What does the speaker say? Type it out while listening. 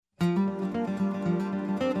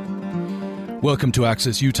Welcome to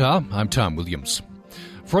Access Utah. I'm Tom Williams.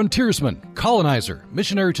 Frontiersman, colonizer,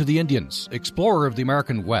 missionary to the Indians, explorer of the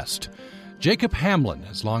American West. Jacob Hamblin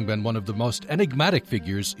has long been one of the most enigmatic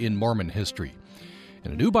figures in Mormon history.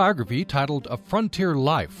 In a new biography titled A Frontier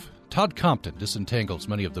Life, Todd Compton disentangles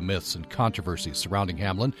many of the myths and controversies surrounding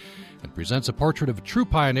Hamblin and presents a portrait of a true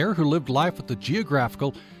pioneer who lived life at the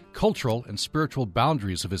geographical, cultural, and spiritual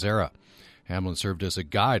boundaries of his era. Hamblin served as a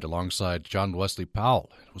guide alongside John Wesley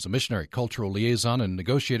Powell, was a missionary, cultural liaison, and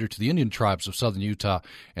negotiator to the Indian tribes of southern Utah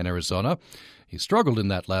and Arizona. He struggled in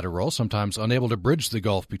that latter role, sometimes unable to bridge the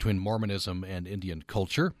gulf between Mormonism and Indian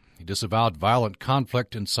culture. He disavowed violent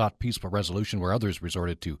conflict and sought peaceful resolution where others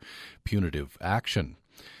resorted to punitive action.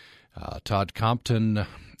 Todd Compton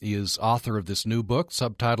is author of this new book.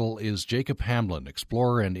 Subtitle is Jacob Hamblin,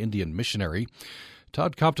 Explorer and Indian Missionary.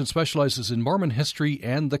 Todd Compton specializes in Mormon history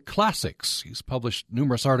and the classics. He's published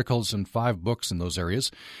numerous articles and 5 books in those areas,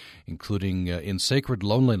 including In Sacred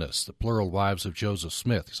Loneliness, The Plural Wives of Joseph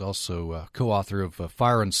Smith. He's also co-author of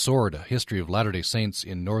Fire and Sword, A History of Latter-day Saints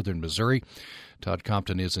in Northern Missouri. Todd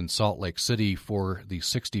Compton is in Salt Lake City for the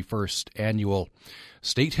 61st Annual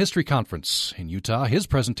State History Conference in Utah. His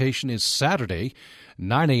presentation is Saturday,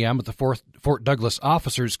 9 a.m. at the Fort Douglas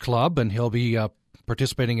Officers Club, and he'll be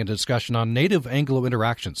participating in a discussion on Native Anglo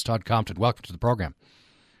interactions. Todd Compton, welcome to the program.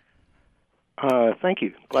 Thank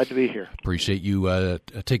you. Glad to be here. Appreciate you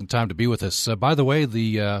taking time to be with us. By the way,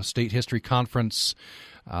 the State History Conference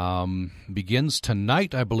begins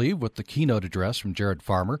tonight, I believe, with the keynote address from Jared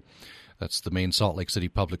Farmer. That's the main Salt Lake City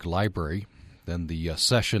Public Library. Then the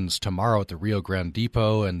sessions tomorrow at the Rio Grande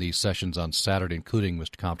Depot and the sessions on Saturday, including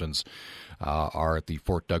Mr. Compton's, are at the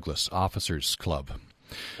Fort Douglas Officers Club.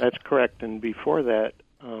 That's correct. And before that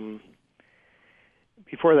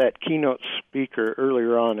keynote speaker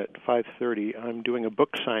earlier on at 5:30, I'm doing a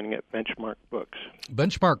book signing at Benchmark Books.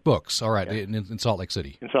 Benchmark Books, all right, yeah. in Salt Lake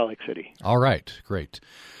City. In Salt Lake City. All right, great.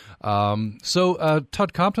 So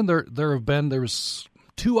Todd Compton, there's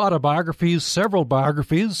 2 autobiographies, several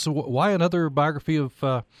biographies. So why another biography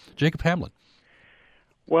of Jacob Hamblin?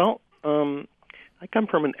 Well, I come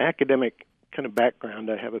from an academic kind of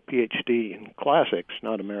background. I have a PhD in classics,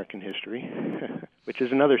 not American history, which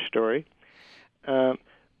is another story.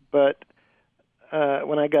 But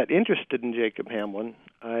when I got interested in Jacob Hamblin,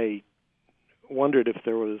 I wondered if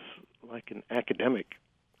there was like an academic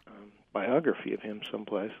biography of him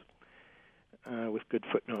someplace with good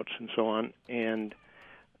footnotes and so on. And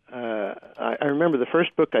I remember the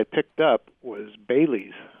first book I picked up was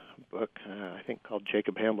Bailey's book, I think called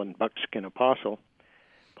Jacob Hamblin, Buckskin Apostle,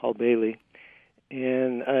 Paul Bailey.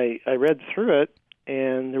 And I read through it,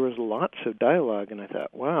 and there was lots of dialogue, and I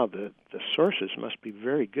thought, wow, the sources must be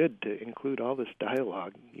very good to include all this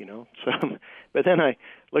dialogue, you know. So, but then I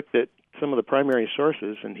looked at some of the primary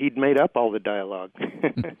sources, and he'd made up all the dialogue.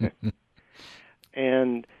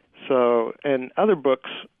 And other books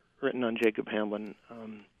written on Jacob Hamblin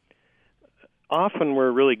often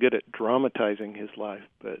were really good at dramatizing his life,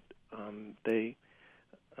 but they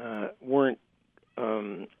weren't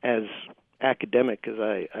as academic as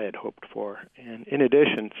I had hoped for. And in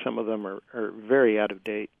addition, some of them are very out of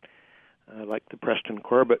date, like the Preston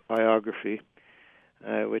Corbett biography,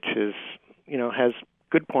 which is, you know, has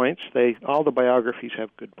good points. All the biographies have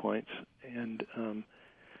good points, and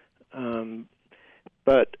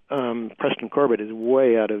but Preston Corbett is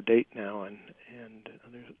way out of date now, and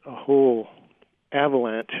there's a whole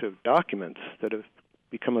avalanche of documents that have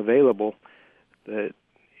become available that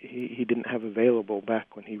he didn't have available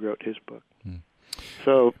back when he wrote his book.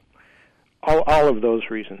 So all of those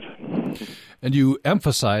reasons. And you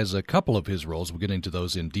emphasize a couple of his roles. We'll get into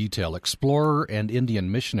those in detail. Explorer and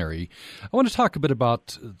Indian missionary. I want to talk a bit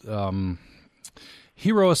about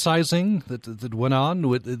heroicizing that went on.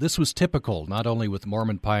 This was typical, not only with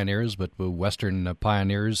Mormon pioneers, but with Western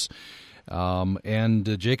pioneers.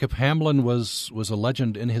 And Jacob Hamblin was a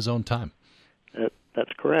legend in his own time.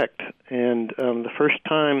 That's correct. And the first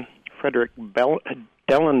time Frederick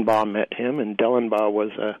Dellenbaugh met him, and Dellenbaugh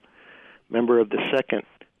was a member of the second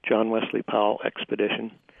John Wesley Powell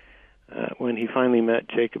expedition, when he finally met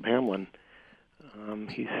Jacob Hamblin,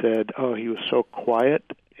 he said, he was so quiet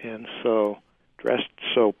and so dressed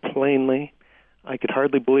so plainly, I could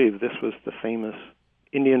hardly believe this was the famous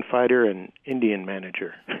Indian fighter and Indian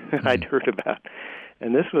manager I'd heard about.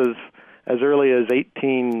 And this was as early as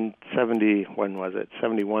 1870, when was it?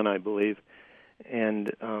 71, I believe.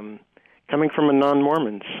 And coming from a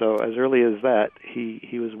non-Mormon, so as early as that,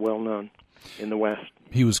 he was well known in the West.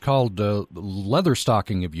 He was called the leather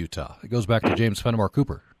stocking of Utah. It goes back to James Fenimore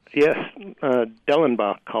Cooper. Yes,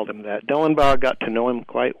 Dellenbaugh called him that. Dellenbaugh got to know him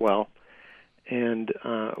quite well, and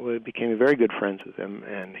we became very good friends with him.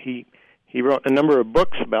 And he wrote a number of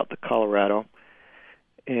books about the Colorado,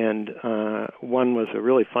 and one was a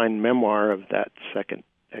really fine memoir of that second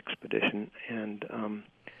expedition.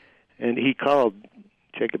 And he called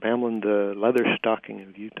Jacob Hamblin the leather stocking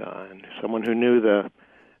of Utah, and someone who knew the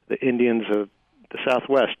Indians of the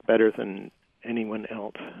Southwest better than anyone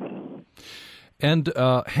else. And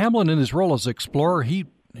Hamblin, in his role as explorer,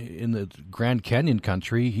 in the Grand Canyon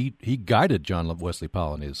country, he guided John Wesley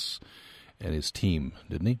Powell and his team,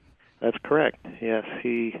 didn't he? That's correct. Yes,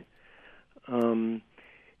 he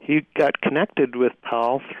got connected with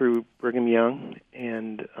Powell through Brigham Young,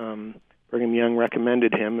 and Brigham Young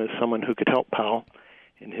recommended him as someone who could help Powell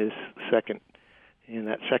in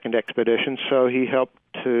that second expedition. So he helped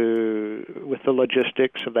with the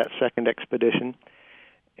logistics of that second expedition,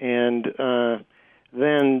 and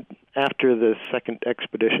then after the second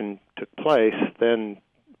expedition took place, then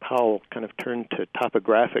Powell kind of turned to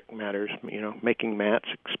topographic matters, making maps,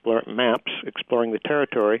 exploring the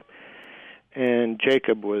territory, and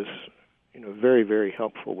Jacob was, very, very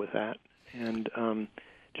helpful with that. And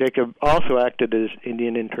Jacob also acted as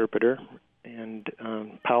Indian interpreter, and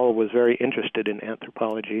Powell was very interested in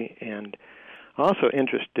anthropology and also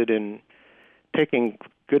interested in taking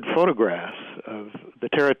good photographs of the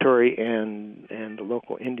territory and the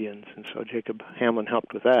local Indians. And so Jacob Hamblin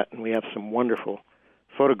helped with that, and we have some wonderful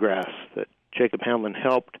photographs that Jacob Hamblin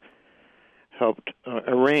helped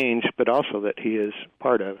arrange, but also that he is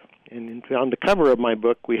part of. And on the cover of my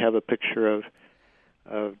book, we have a picture of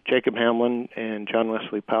Jacob Hamblin and John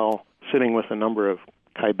Wesley Powell sitting with a number of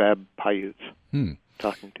Kaibab Paiutes,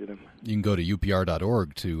 talking to them. You can go to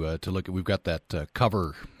upr.org to look at. We've got that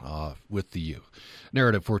cover with the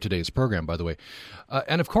narrative for today's program, by the way.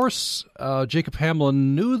 And of course, Jacob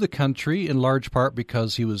Hamblin knew the country in large part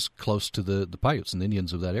because he was close to the Paiutes and the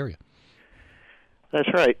Indians of that area. That's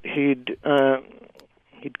right. He'd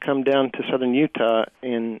come down to southern Utah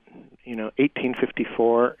in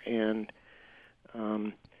 1854, and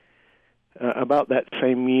about that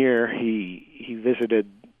same year he visited.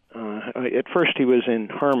 At first he was in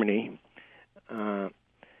Harmony, but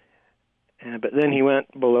then he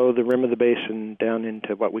went below the rim of the basin down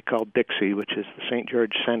into what we call Dixie, which is the St.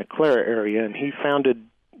 George-Santa Clara area, and he founded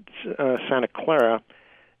Santa Clara.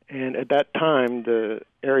 And at that time, the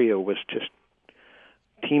area was just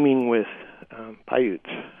teeming with Paiutes,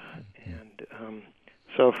 and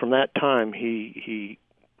so from that time he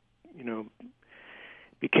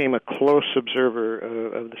became a close observer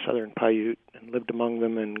of the southern Paiute and lived among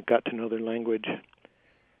them and got to know their language.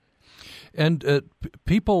 And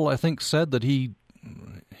people, I think, said that he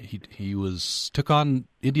took on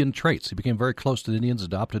Indian traits. He became very close to the Indians,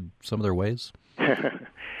 adopted some of their ways.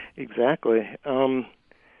 Exactly. And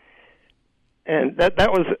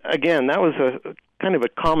that was a kind of a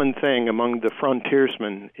common thing among the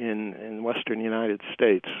frontiersmen in western United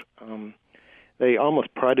States. They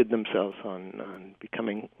almost prided themselves on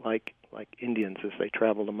becoming like Indians as they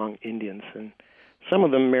traveled among Indians, and some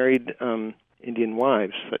of them married Indian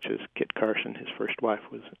wives, such as Kit Carson. His first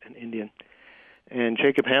wife was an Indian, and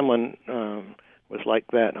Jacob Hamblin was like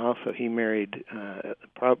that. Also, he married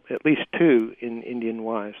at least two Indian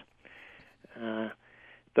wives,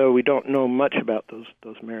 though we don't know much about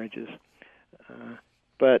those marriages.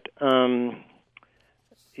 But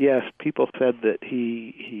yes, people said that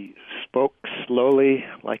he spoke slowly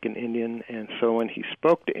like an Indian, and so when he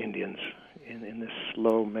spoke to Indians in this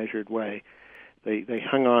slow, measured way, they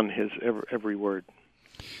hung on his every word.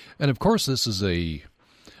 And of course, this is a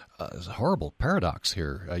horrible paradox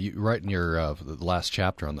here. You write in your the last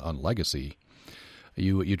chapter on legacy,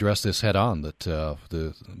 you address this head on, that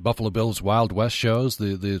the Buffalo Bill's Wild West shows,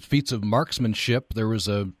 the feats of marksmanship. There was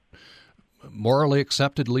a morally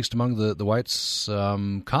accepted, at least among the whites,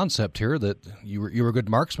 concept here that you were a good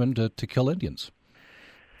marksman to kill Indians.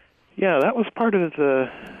 Yeah, that was part of the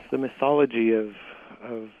mythology of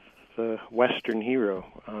the Western hero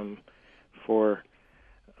for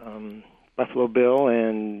Buffalo Bill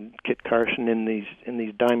and Kit Carson in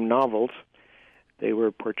these dime novels. They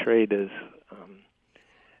were portrayed as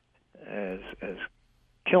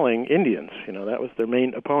killing Indians. That was their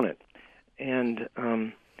main opponent, and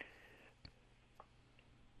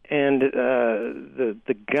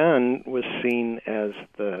the gun was seen as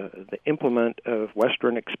the implement of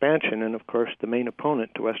Western expansion, and of course the main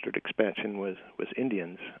opponent to Western expansion was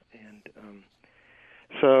Indians. And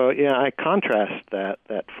so I contrast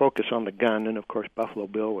that focus on the gun, and of course Buffalo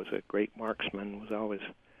Bill was a great marksman, was always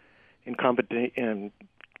in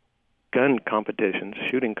gun competitions,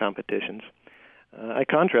 shooting competitions, I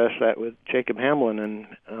contrast that with Jacob Hamblin,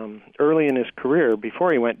 and early in his career,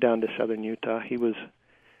 before he went down to southern Utah, he was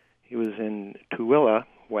in Tooele,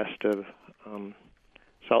 west of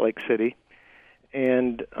Salt Lake City,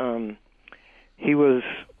 and he was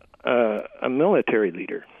a military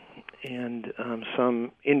leader. And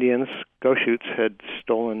some Indians, Goshutes, had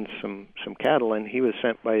stolen some cattle, and he was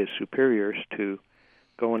sent by his superiors to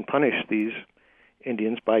go and punish these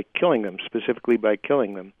Indians by killing them, specifically by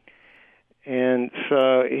killing them. And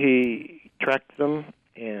so he tracked them,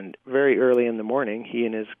 and very early in the morning, he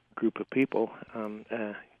and his group of people,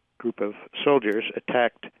 a group of soldiers,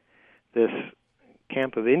 attacked this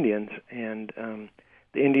camp of Indians, and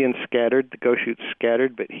the Indians scattered, the Goshutes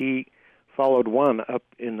scattered, but he followed one up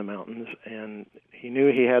in the mountains, and he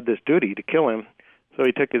knew he had this duty to kill him, so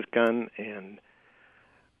he took his gun and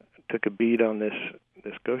took a bead on this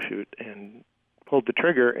Goshute and pulled the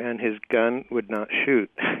trigger, and his gun would not shoot.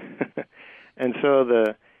 And so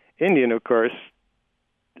the Indian, of course,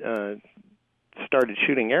 started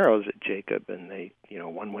shooting arrows at Jacob, and they,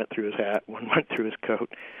 one went through his hat, one went through his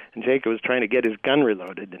coat, and Jacob was trying to get his gun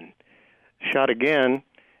reloaded and shot again,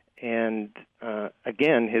 and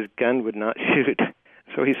again his gun would not shoot.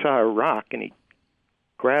 So he saw a rock, and he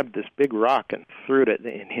grabbed this big rock and threw it at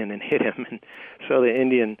him and hit him, and so the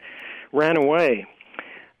Indian ran away.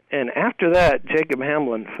 And after that, Jacob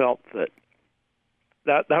Hamblin felt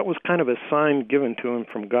that was kind of a sign given to him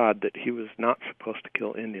from God that he was not supposed to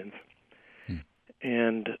kill Indians.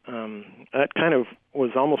 And that kind of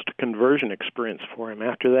was almost a conversion experience for him.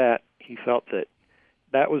 After that, he felt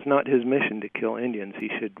that was not his mission to kill Indians. He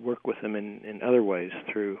should work with them in other ways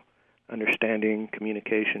through understanding,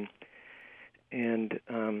 communication. And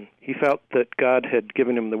he felt that God had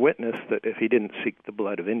given him the witness that if he didn't seek the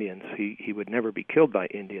blood of Indians, he would never be killed by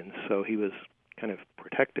Indians. So he was kind of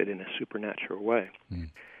protected in a supernatural way.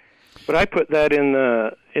 But I put that in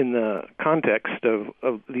the context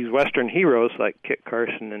of these Western heroes like Kit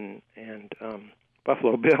Carson and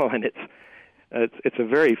Buffalo Bill, and it's a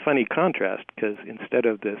very funny contrast, because instead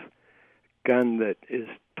of this gun that is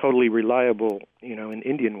totally reliable, in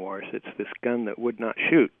Indian wars, it's this gun that would not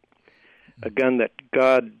shoot, a gun that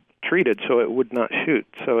God treated so it would not shoot.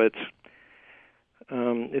 So it's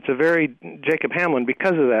a very Jacob Hamblin,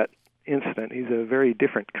 because of that incident, he's a very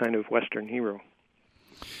different kind of Western hero.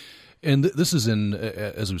 And this is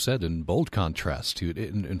as we said, in bold contrast to,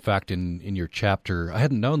 in fact, in your chapter, I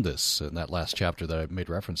hadn't known this in that last chapter that I made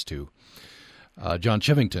reference to. John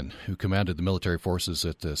Chivington, who commanded the military forces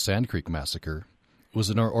at the Sand Creek Massacre, was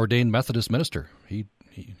an ordained Methodist minister. He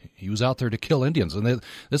was out there to kill Indians, and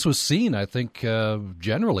this was seen, I think,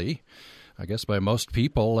 generally, I guess, by most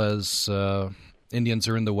people as Indians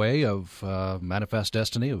are in the way of manifest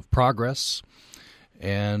destiny, of progress.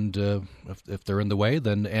 And if they're in the way,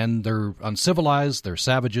 and they're uncivilized, they're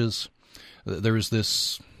savages. There's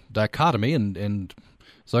this dichotomy, and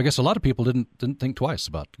so I guess a lot of people didn't think twice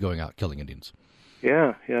about going out killing Indians.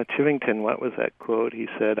 Yeah. Chivington, what was that quote? He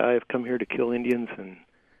said, "I have come here to kill Indians, and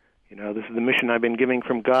this is the mission I've been giving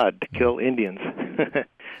from God, to kill Indians,"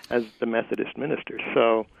 as the Methodist minister.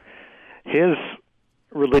 So his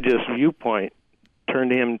religious viewpoint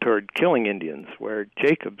turned him toward killing Indians, where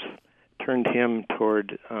Jacob's turned him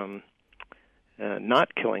toward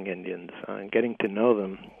not killing Indians, getting to know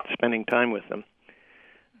them, spending time with them.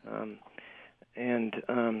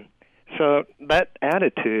 So that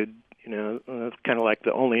attitude, it's kind of like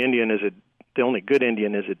the only good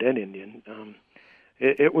Indian is a dead Indian.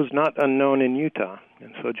 It was not unknown in Utah,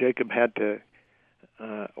 and so Jacob had to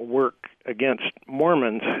work against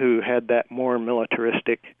Mormons who had that more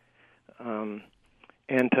militaristic,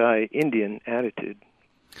 anti-Indian attitude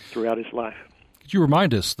throughout his life. Could you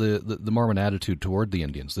remind us the Mormon attitude toward the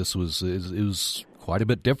Indians? It was quite a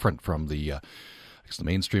bit different from the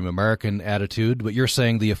mainstream American attitude, but you're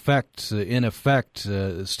saying in effect,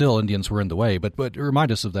 still Indians were in the way. But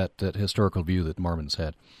remind us of that historical view that Mormons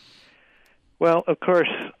had. Well, of course,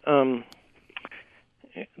 the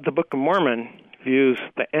Book of Mormon views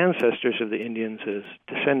the ancestors of the Indians as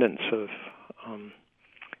descendants of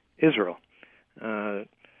Israel,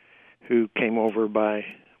 who came over by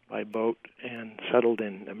boat and settled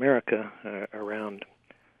in America around,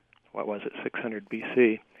 600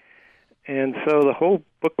 BC. And so the whole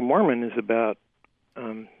Book of Mormon is about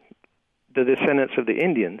the descendants of the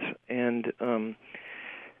Indians. And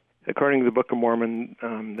according to the Book of Mormon,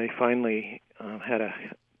 they finally had a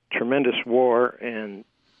tremendous war, and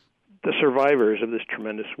the survivors of this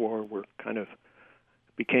tremendous war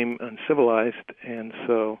became uncivilized, and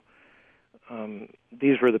so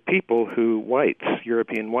these were the people who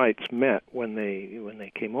European whites, met when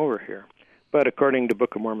they came over here. But according to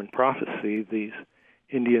Book of Mormon prophecy, these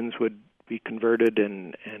Indians would be converted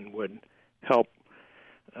and would help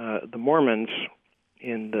the Mormons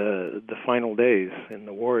in the final days, in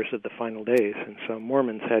the wars of the final days. And so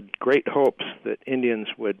Mormons had great hopes that Indians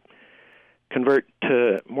would convert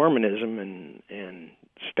to Mormonism and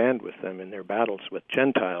stand with them in their battles with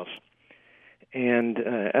Gentiles. And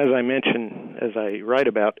as I mention, as I write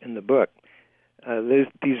about in the book,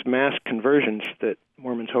 these mass conversions that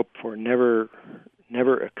Mormons hoped for never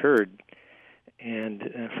occurred, and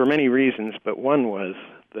for many reasons, but one was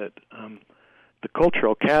that the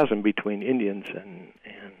cultural chasm between Indians and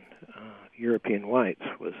European whites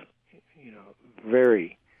was,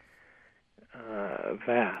 very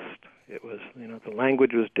vast. It was, the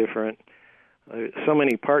language was different. So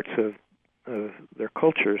many parts of their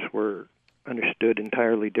cultures were understood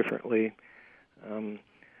entirely differently.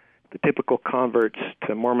 The typical converts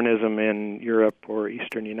to Mormonism in Europe or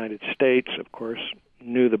Eastern United States, of course,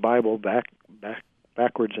 knew the Bible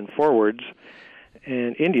backwards and forwards,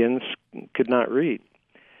 and Indians could not read.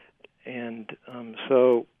 And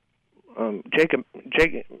so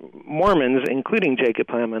Mormons, including Jacob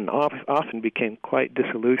Hamblin, often became quite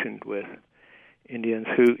disillusioned with Indians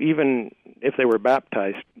who, even if they were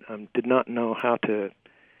baptized, did not know how to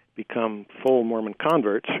become full Mormon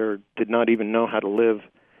converts, or did not even know how to live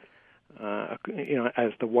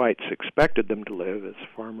as the whites expected them to live, as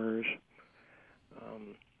farmers.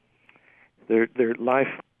 Their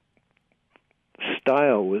life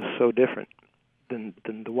style was so different than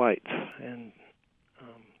the whites, and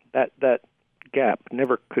that gap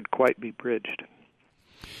never could quite be bridged.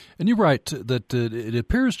 And you write that it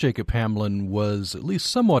appears Jacob Hamblin was at least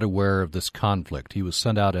somewhat aware of this conflict. He was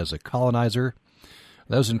sent out as a colonizer.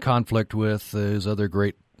 That was in conflict with his other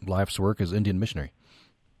great life's work as Indian Missionary.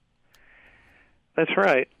 That's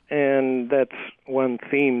right, and that's one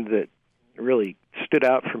theme that really stood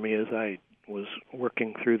out for me as I was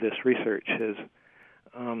working through this research, is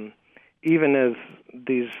even as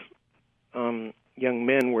these young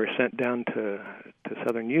men were sent down to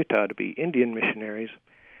southern Utah to be Indian missionaries,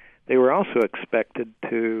 they were also expected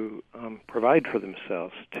to provide for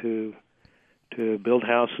themselves, to build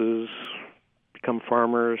houses, become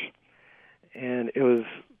farmers, and it was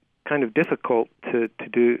kind of difficult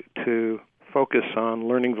to focus on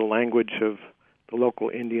learning the language of the local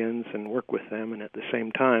Indians and work with them, and at the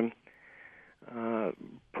same time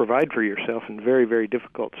provide for yourself in very, very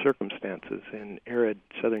difficult circumstances in arid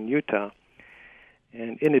southern Utah.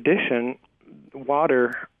 And in addition,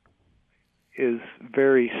 water is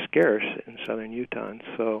very scarce in southern Utah, and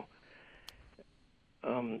so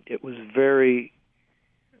it was very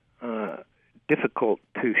difficult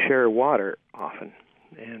to share water often.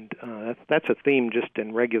 And that's a theme just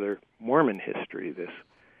in regular Mormon history, this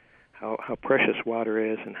how precious water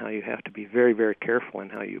is and how you have to be very, very careful in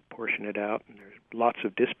how you portion it out. And there's lots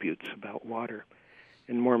of disputes about water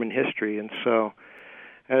in Mormon history. And so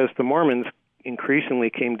as the Mormons increasingly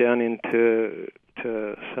came down into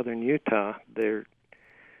southern Utah,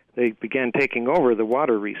 they began taking over the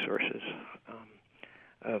water resources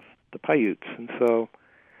of the Paiutes. And so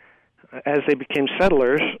as they became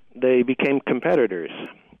settlers, they became competitors.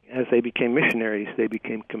 As they became missionaries, they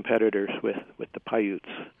became competitors with the Paiutes.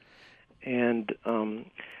 And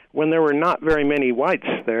when there were not very many whites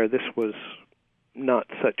there, this was not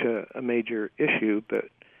such a major issue. But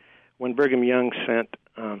when Brigham Young sent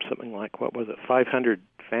something like, 500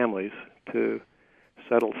 families to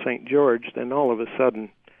settle St. George, then all of a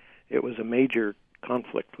sudden it was a major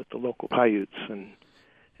conflict with the local Paiutes. And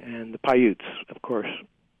the Paiutes, of course,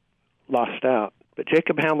 lost out. But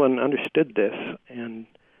Jacob Hamblin understood this and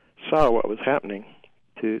saw what was happening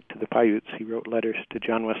to the Paiutes. He wrote letters to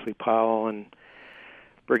John Wesley Powell and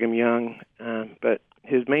Brigham Young, but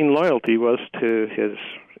his main loyalty was to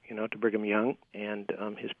to Brigham Young and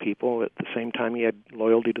his people. At the same time, he had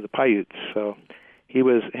loyalty to the Paiutes. So he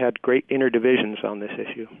had great inner divisions on this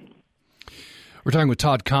issue. We're talking with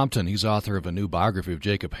Todd Compton. He's author of a new biography of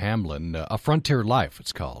Jacob Hamblin, A Frontier Life,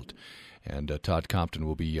 it's called. And Todd Compton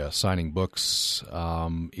will be signing books.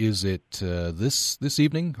 Is it this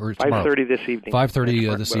evening or tomorrow? 5:30 this evening.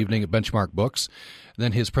 5:30 this evening at Benchmark Books.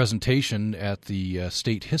 Then his presentation at the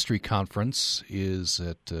State History Conference is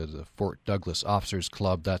at the Fort Douglas Officers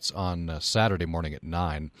Club. That's on Saturday morning at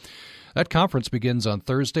 9. That conference begins on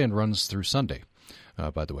Thursday and runs through Sunday.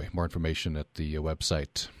 By the way, more information at the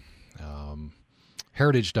website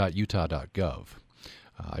heritage.utah.gov.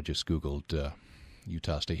 I just Googled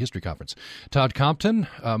Utah State History Conference. Todd Compton,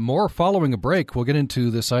 more following a break. We'll get into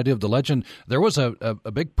this idea of the legend. There was a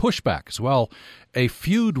big pushback as well. A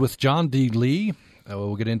feud with John D. Lee,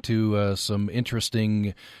 We'll get into some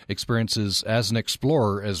interesting experiences as an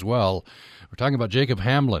explorer as well. We're talking about Jacob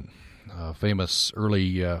Hamblin, a famous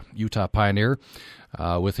early Utah pioneer,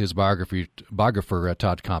 with his biographer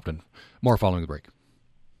Todd Compton. More following the break.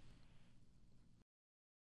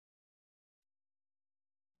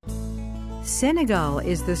 Senegal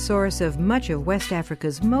is the source of much of West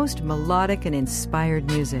Africa's most melodic and inspired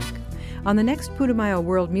music. On the next Putumayo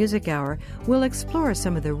World Music Hour, we'll explore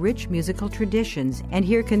some of the rich musical traditions and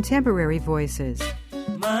hear contemporary voices.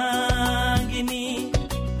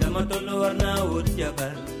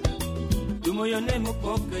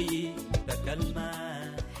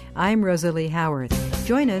 I'm Rosalie Howarth.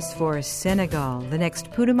 Join us for Senegal, the next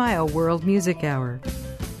Putumayo World Music Hour.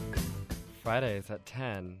 Fridays at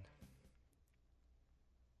 10.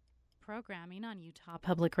 Programming on Utah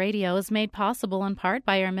Public Radio is made possible in part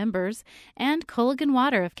by our members and Culligan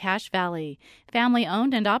Water of Cache Valley, family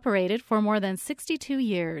owned and operated for more than 62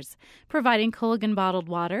 years, providing Culligan bottled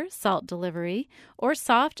water, salt delivery, or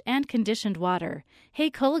soft and conditioned water.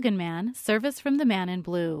 Hey Culligan Man, service from the man in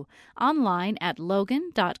blue. Online at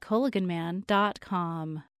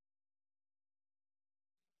logan.culliganman.com.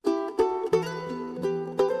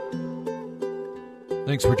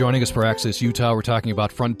 Thanks for joining us for Access Utah. We're talking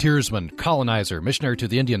about frontiersman, colonizer, missionary to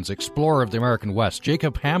the Indians, explorer of the American West,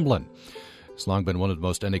 Jacob Hamblin. He's long been one of the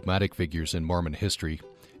most enigmatic figures in Mormon history.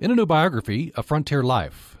 In a new biography, A Frontier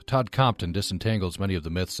Life, Todd Compton disentangles many of the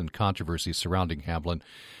myths and controversies surrounding Hamblin,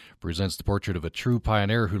 presents the portrait of a true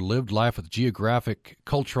pioneer who lived life with geographic,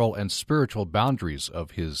 cultural, and spiritual boundaries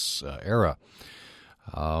of his era.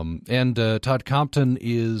 Todd Compton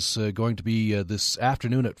is going to be this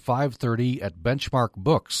afternoon at 5:30 at Benchmark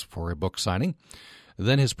Books for a book signing.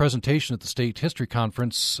 Then his presentation at the State History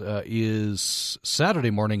Conference is Saturday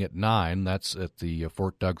morning at 9. That's at the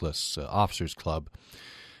Fort Douglas Officers Club.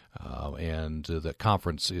 The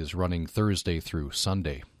conference is running Thursday through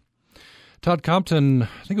Sunday. Todd Compton,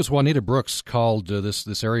 I think it was Juanita Brooks, called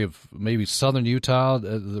this area of maybe southern Utah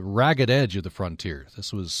the ragged edge of the frontier.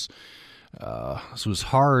 This was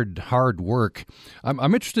hard work.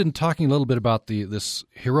 I'm interested in talking a little bit about this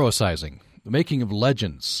heroicizing, the making of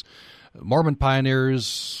legends, Mormon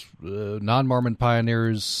pioneers, non-Mormon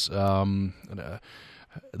pioneers.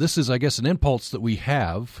 This is, I guess, an impulse that we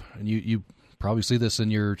have, and you probably see this in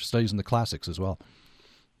your studies in the classics as well.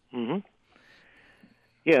 Mm-hmm.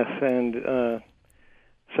 Yes, and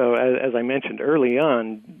so as I mentioned early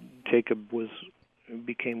on, Jacob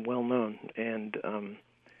became well known, and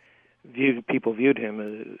people viewed him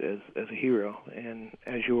as a hero. And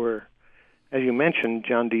as you mentioned,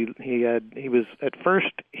 John D. He was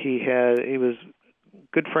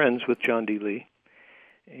good friends with John D. Lee,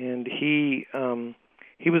 and he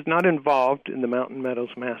was not involved in the Mountain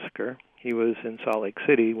Meadows massacre. He was in Salt Lake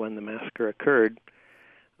City when the massacre occurred,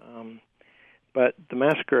 but the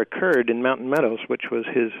massacre occurred in Mountain Meadows, which was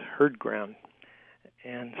his herd ground,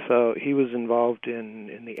 and so he was involved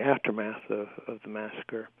in the aftermath of the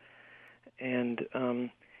massacre. And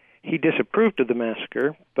he disapproved of the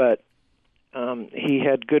massacre, but he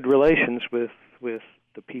had good relations with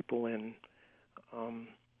the people in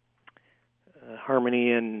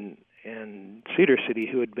Harmony and Cedar City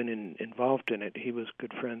who had been involved in it. He was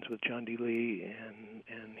good friends with John D. Lee,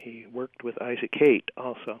 and he worked with Isaac Haight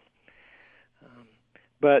also.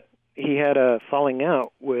 But he had a falling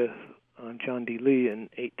out with John D. Lee in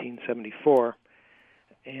 1874,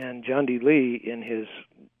 and John D. Lee, in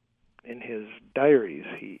his diaries,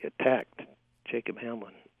 he attacked Jacob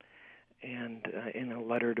Hamblin, and in a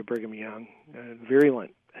letter to Brigham Young, a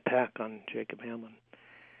virulent attack on Jacob Hamblin.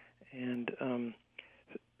 And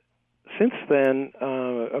since then,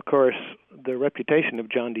 of course, the reputation of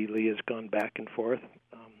John D. Lee has gone back and forth,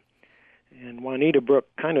 and Juanita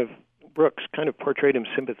Brooks kind of portrayed him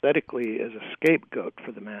sympathetically as a scapegoat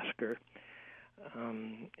for the massacre.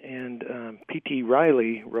 P.T.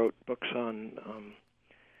 Riley wrote books on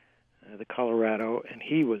the Colorado, and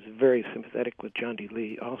he was very sympathetic with John D.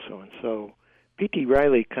 Lee also. And so P.T.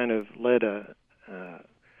 Riley kind of led a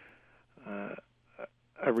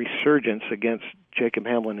resurgence against Jacob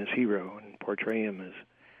Hamblin as hero and portray him as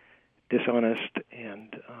dishonest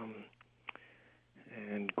and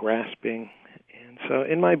grasping. And so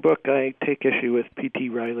in my book, I take issue with P.T.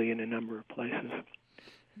 Riley in a number of places.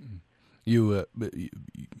 You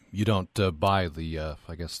don't buy the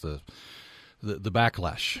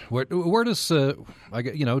backlash. Where does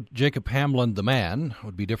Jacob Hamblin the man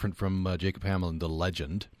would be different from Jacob Hamblin the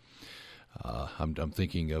legend? I'm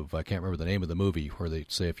thinking of, I can't remember the name of the movie where they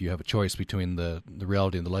say if you have a choice between the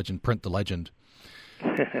reality and the legend, print the legend.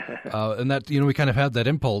 And that, we kind of had that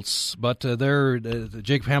impulse, but the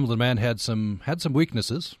Jacob Hamblin man had some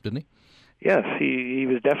weaknesses, didn't he? Yes, he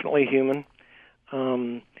was definitely human.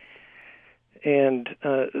 And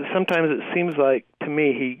sometimes it seems like, to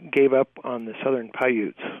me, he gave up on the Southern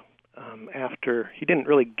Paiutes after. He didn't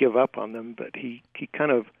really give up on them, but he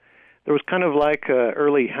kind of, there was kind of like an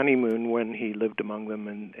early honeymoon when he lived among them,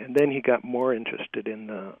 and then he got more interested in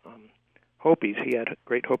the Hopis. He had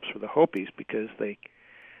great hopes for the Hopis because they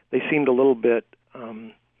seemed a little bit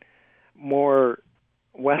more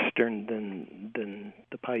Western than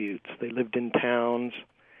the Paiutes. They lived in towns,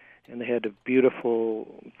 and they had a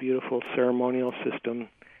beautiful, beautiful ceremonial system.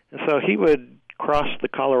 And so he would cross the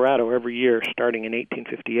Colorado every year, starting in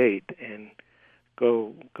 1858, and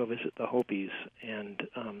go visit the Hopis. And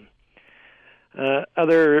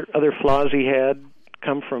other flaws he had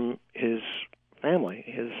come from his family.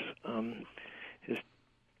 His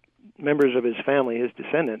members of his family, his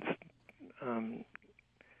descendants,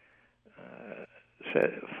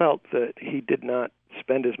 felt that he did not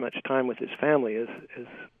spend as much time with his family as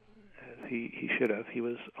he should have. He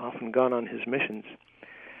was often gone on his missions,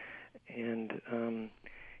 and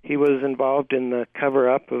he was involved in the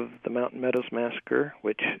cover-up of the Mountain Meadows Massacre,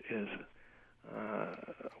 which is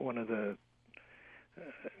one of the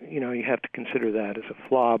you have to consider that as a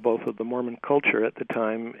flaw both of the Mormon culture at the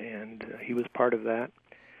time, and he was part of that.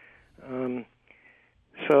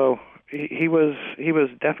 So he was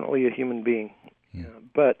definitely a human being,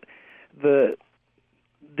 but the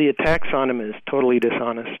attacks on him is totally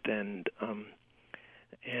dishonest and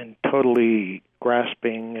totally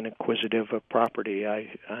grasping and acquisitive of property.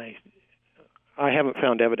 I haven't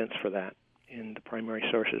found evidence for that in the primary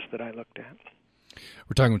sources that I looked at.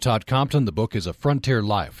 We're talking with Todd Compton. The book is A Frontier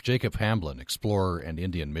Life, Jacob Hamblin, Explorer and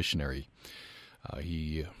Indian Missionary.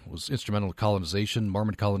 He was instrumental in colonization,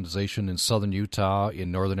 Mormon colonization in southern Utah,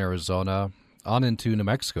 in northern Arizona, on into New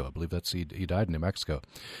Mexico. I believe he died in New Mexico.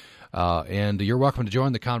 And you're welcome to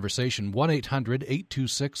join the conversation,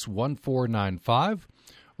 1-800-826-1495,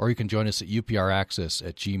 or you can join us at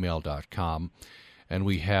upraccess@gmail.com. And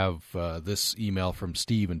we have this email from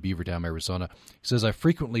Steve in Beaver Dam, Arizona. He says, I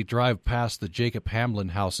frequently drive past the Jacob Hamblin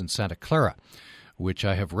house in Santa Clara, which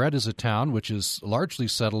I have read is a town which is largely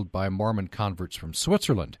settled by Mormon converts from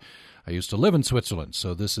Switzerland. I used to live in Switzerland,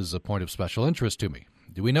 so this is a point of special interest to me.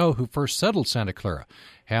 Do we know who first settled Santa Clara,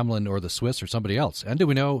 Hamblin or the Swiss or somebody else? And do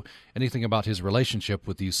we know anything about his relationship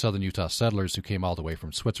with these southern Utah settlers who came all the way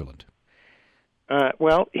from Switzerland?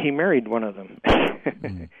 Well, he married one of them.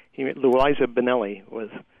 Louisa Benelli was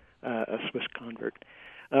a Swiss convert.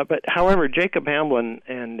 But however, Jacob Hamblin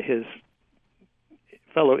and his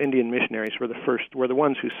fellow Indian missionaries were the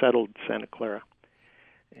ones who settled Santa Clara,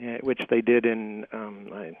 which they did in,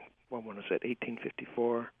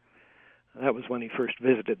 1854. That was when he first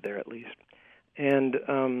visited there, at least. And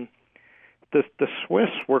the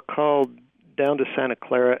Swiss were called down to Santa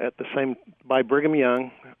Clara by Brigham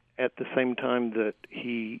Young at the same time that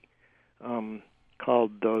he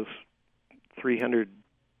called those 300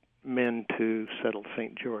 men to settle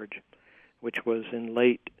St. George, which was in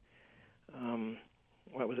late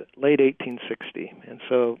 1860. And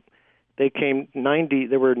so they came 90.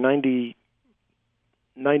 There were 90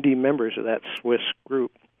 members of that Swiss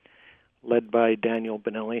group, led by Daniel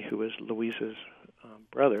Benelli, who was Louisa's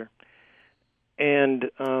brother.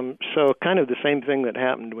 And so kind of the same thing that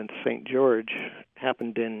happened with St. George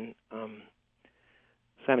happened in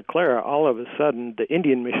Santa Clara. All of a sudden, the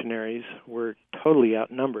Indian missionaries were totally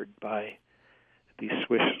outnumbered by these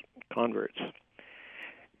Swiss converts.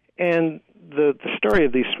 And the story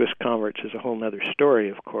of these Swiss converts is a whole other story,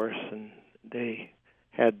 of course, and they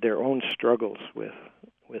had their own struggles with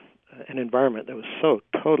an environment that was so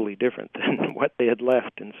totally different than what they had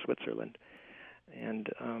left in Switzerland.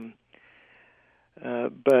 And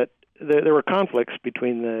but there were conflicts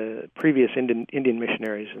between the previous Indian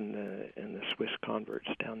missionaries and the Swiss converts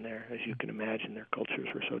down there. As you can imagine, their cultures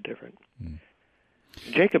were so different.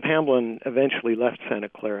 Jacob Hamblin eventually left Santa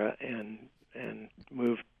Clara and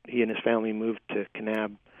moved. He and his family moved to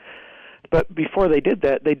Kanab. But before they did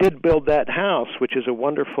that, they did build that house, which is a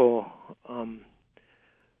wonderful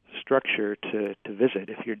structure to visit.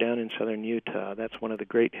 If you're down in southern Utah, that's one of the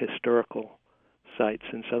great historical sites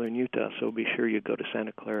in southern Utah, so be sure you go to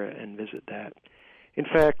Santa Clara and visit that. In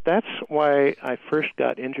fact, that's why I first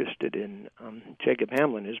got interested in Jacob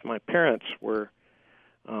Hamblin. Is my parents were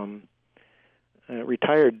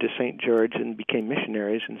retired to St. George and became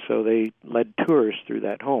missionaries, and so they led tours through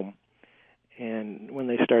that home. And when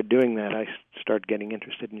they started doing that, I started getting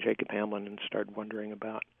interested in Jacob Hamblin and started wondering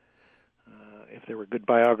about if there were good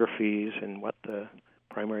biographies and what the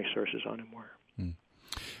primary sources on him were.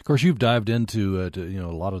 Of course, you've dived into a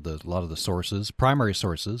lot of the sources, primary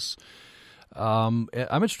sources. I'm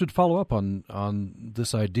interested to follow up on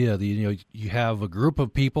this idea that you have a group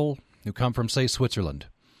of people who come from, say, Switzerland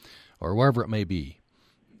or wherever it may be,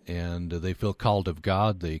 and they feel called of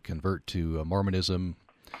God. They convert to Mormonism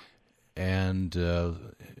and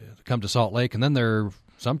come to Salt Lake, and then they're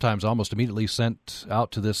sometimes almost immediately sent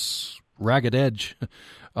out to this ragged edge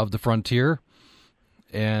of the frontier,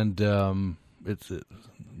 and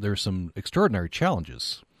there's some extraordinary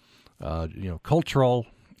challenges, cultural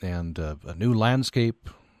and a new landscape,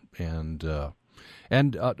 and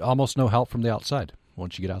almost no help from the outside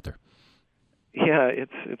once you get out there. Yeah,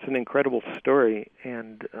 it's an incredible story,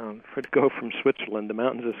 and to go from Switzerland, the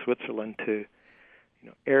mountains of Switzerland, to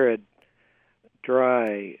arid,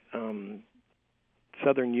 dry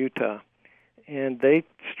southern Utah, and they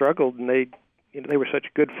struggled, and they were such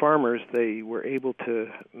good farmers, they were able to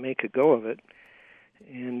make a go of it.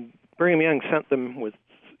 And Brigham Young sent them with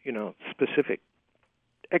specific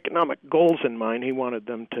economic goals in mind. He wanted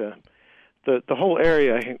them to the whole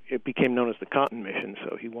area. It became known as the Cotton Mission,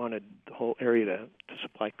 so he wanted the whole area to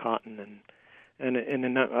supply cotton and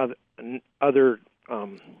other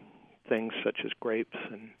things such as grapes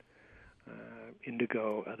and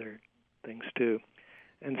indigo, other things too.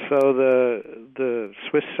 And so the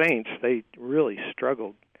Swiss Saints, they really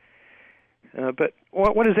struggled. But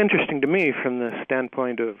what is interesting to me from the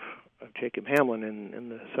standpoint of Jacob Hamblin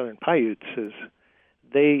and the Southern Paiutes is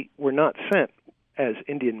they were not sent as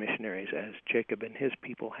Indian missionaries as Jacob and his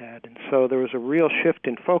people had. And so there was a real shift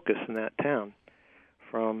in focus in that town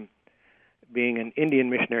from being an Indian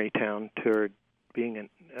missionary town to being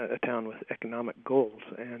a town with economic goals.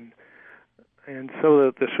 And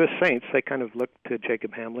so the Swiss Saints, they kind of looked to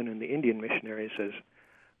Jacob Hamblin and the Indian missionaries as,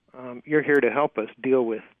 you're here to help us deal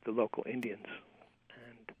with the local Indians.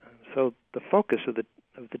 And so the focus of the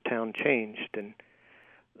town changed, and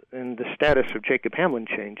the status of Jacob Hamblin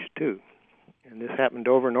changed too. And this happened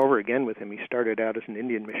over and over again with him. He started out as an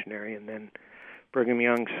Indian missionary, and then Brigham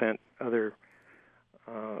Young sent other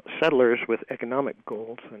settlers with economic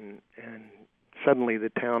goals, and suddenly the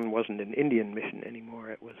town wasn't an Indian mission anymore.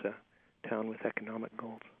 It was a town with economic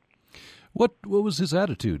goals. What was his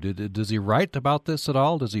attitude? Does he write about this at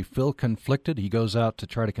all? Does he feel conflicted? He goes out to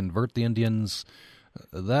try to convert the Indians.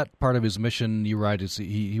 That part of his mission, you write, is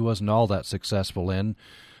he wasn't all that successful in.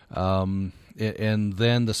 And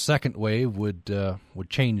then the second wave would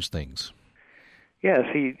change things. Yes,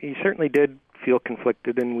 he certainly did feel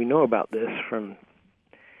conflicted, and we know about this from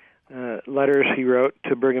letters he wrote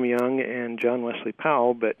to Brigham Young and John Wesley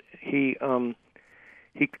Powell. But he kind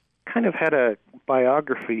of had a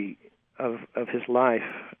biography of his life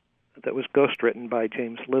that was ghostwritten by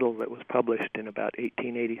James Little that was published in about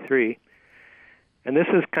 1883. And this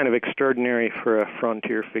is kind of extraordinary for a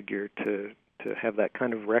frontier figure to have that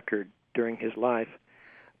kind of record during his life.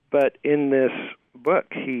 But in this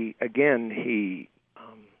book, he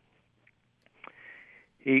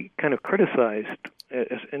kind of criticized,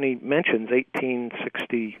 and he mentions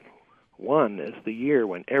 1861 as the year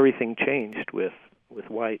when everything changed with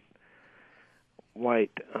white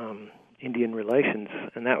Indian relations,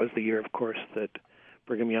 and that was the year, of course, that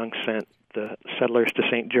Brigham Young sent the settlers to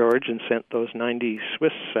St. George and sent those 90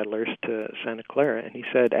 Swiss settlers to Santa Clara. And he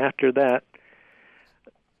said after that,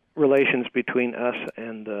 relations between us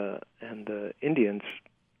and the Indians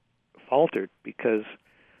faltered because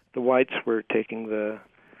the whites were taking the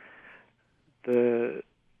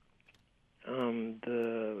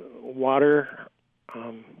water,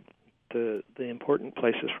 the important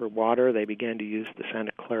places for water. They began to use the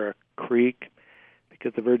Santa Clara Creek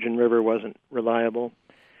because the Virgin River wasn't reliable.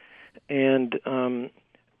 And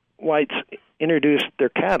whites introduced their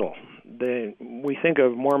cattle. We think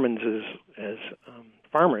of Mormons as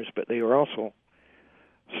farmers, but they were also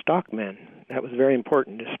stockmen. That was very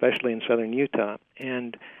important, especially in southern Utah.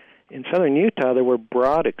 And in southern Utah, there were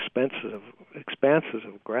broad expanses of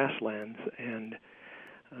grasslands, and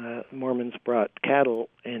Mormons brought cattle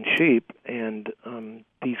and sheep, and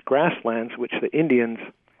these grasslands, which the Indians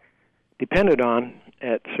depended on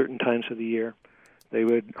at certain times of the year, they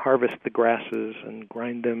would harvest the grasses and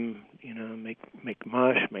grind them, make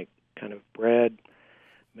mush, make kind of bread,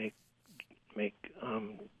 make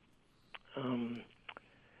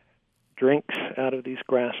drinks out of these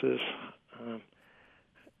grasses.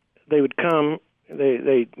 They would come.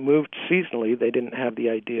 They moved seasonally. They didn't have the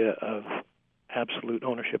idea of absolute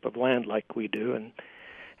ownership of land like we do. And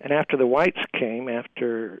after the whites came,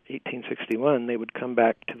 after 1861, they would come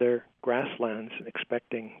back to their grasslands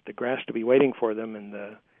expecting the grass to be waiting for them, and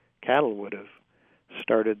the cattle would have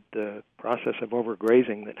started the process of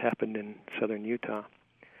overgrazing that happened in southern Utah.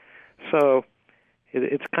 So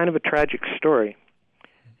it's kind of a tragic story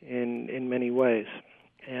in many ways.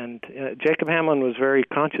 And Jacob Hamblin was very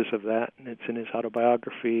conscious of that, and it's in his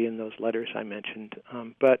autobiography and those letters I mentioned.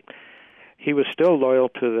 But he was still loyal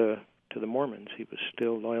to the Mormons. He was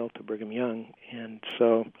still loyal to Brigham Young, and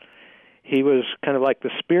so he was kind of like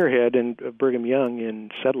the spearhead of Brigham Young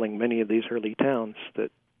in settling many of these early towns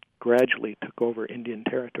that gradually took over Indian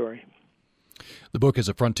territory. The book is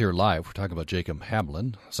A Frontier Life. We're talking about Jacob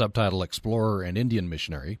Hamblin, subtitle Explorer and Indian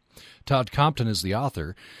Missionary. Todd Compton is the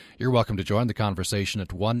author. You're welcome to join the conversation at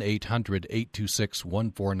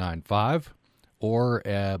 1-800-826-1495 or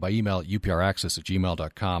by email at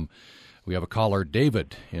upraccess@gmail.com. We have a caller,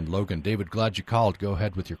 David, in Logan. David, glad you called. Go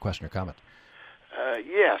ahead with your question or comment.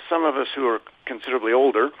 Yeah, some of us who are considerably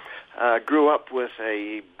older grew up with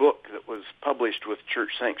a book that was published with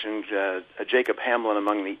church-sanctioned Jacob Hamblin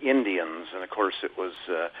Among the Indians, and of course it was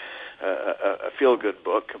a feel-good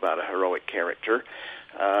book about a heroic character.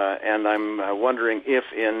 And I'm wondering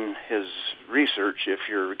if in his research, if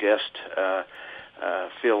your guest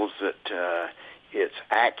feels that it's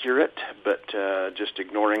accurate, but just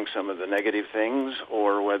ignoring some of the negative things,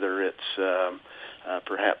 or whether it's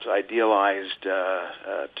perhaps idealized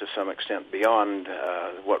to some extent beyond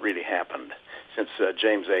what really happened, since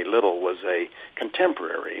James A. Little was a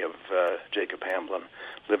contemporary of Jacob Hamblin,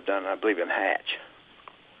 lived on, I believe, in Hatch.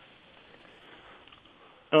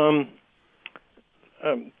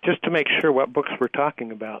 Just to make sure what books we're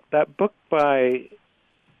talking about, that book by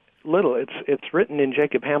Little, it's written in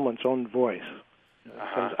Jacob Hamlin's own voice.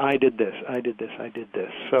 Says, I did this, I did this, I did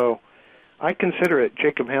this. So I consider it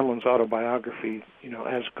Jacob Hamlin's autobiography,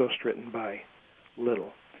 as ghostwritten by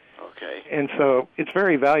Little. Okay. And so it's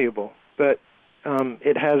very valuable, but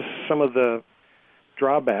it has some of the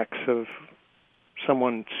drawbacks of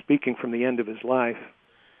someone speaking from the end of his life,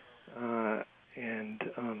 and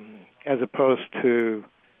as opposed to,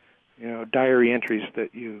 diary entries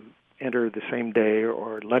that you enter the same day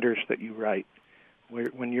or letters that you write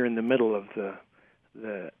when you're in the middle of the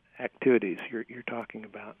activities you're talking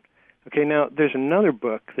about. Okay, now there's another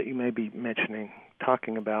book that you may be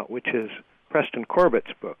talking about, which is Preston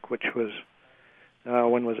Corbett's book, which was,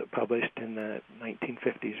 when was it published? In the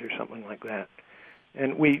 1950s or something like that.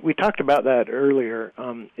 And we talked about that earlier.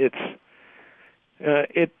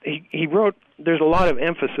 He wrote, there's a lot of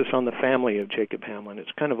emphasis on the family of Jacob Hamblin.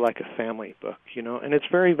 It's kind of like a family book, and it's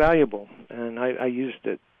very valuable, and I used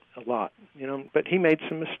it a lot, but he made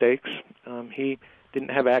some mistakes. He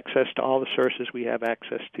didn't have access to all the sources we have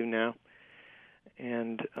access to now,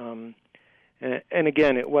 and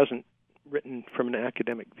again, it wasn't written from an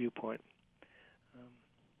academic viewpoint.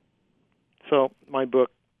 So my book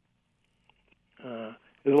is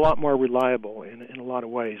a lot more reliable in a lot of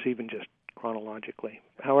ways, even just chronologically.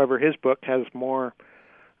 However, his book has more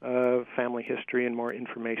family history and more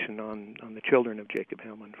information on the children of Jacob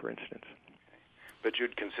Hamblin, for instance. But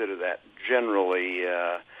you'd consider that generally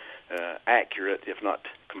accurate, if not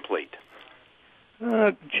complete?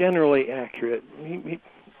 Generally accurate.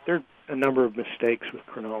 There are a number of mistakes with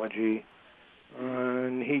chronology,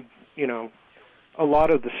 and a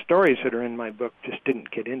lot of the stories that are in my book just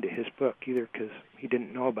didn't get into his book either because he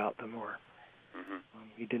didn't know about them, or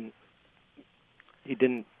he didn't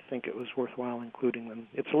think it was worthwhile including them.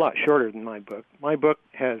 It's a lot shorter than my book. My book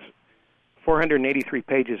has 483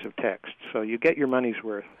 pages of text, so you get your money's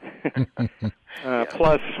worth,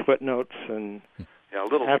 plus footnotes, and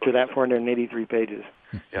after that, 483 pages.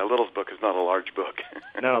 Yeah, Little's book is not a large book.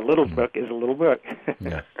 No, Little's book is a little book.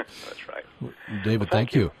 Yeah, that's right. David,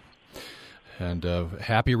 thank you. And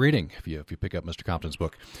happy reading if you pick up Mr. Compton's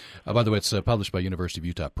book. By the way, it's published by University of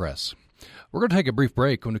Utah Press. We're going to take a brief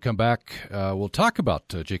break. When we come back, we'll talk about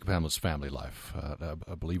Jacob Hamlin's family life. I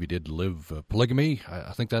believe he did live polygamy.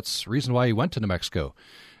 I think that's the reason why he went to New Mexico.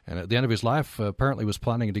 And at the end of his life, apparently was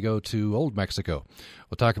planning to go to Old Mexico.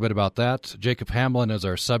 We'll talk a bit about that. Jacob Hamblin is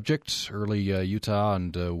our subject, early Utah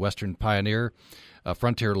and Western pioneer.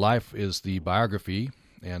 Frontier Life is the biography,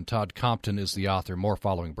 and Todd Compton is the author. More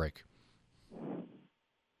following break.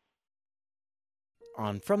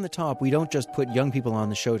 On From the Top, we don't just put young people on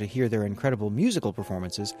the show to hear their incredible musical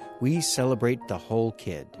performances. We celebrate the whole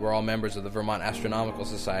kid. We're all members of the Vermont Astronomical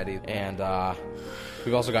Society, and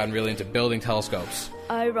we've also gotten really into building telescopes.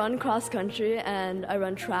 I run cross-country, and I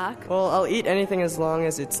run track. Well, I'll eat anything as long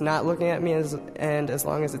as it's not looking at me and as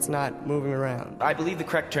long as it's not moving around. I believe the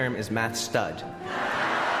correct term is math stud.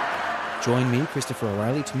 Join me, Christopher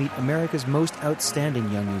O'Reilly, to meet America's most outstanding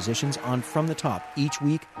young musicians on From the Top each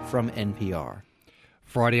week from NPR.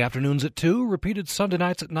 Friday afternoons at 2, repeated Sunday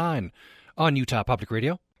nights at 9 on Utah Public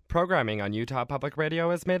Radio. Programming on Utah Public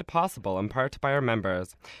Radio is made possible in part by our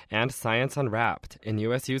members and Science Unwrapped in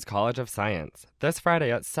USU's College of Science. This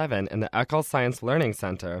Friday at 7 in the Eccles Science Learning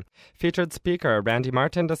Center, featured speaker Randy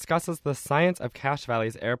Martin discusses the science of Cache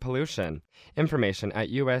Valley's air pollution. Information at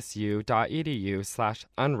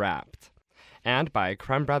usu.edu/unwrapped. And by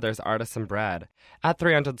Crumb Brothers Artisan Bread at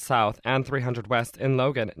 300 South and 300 West in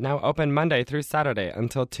Logan, now open Monday through Saturday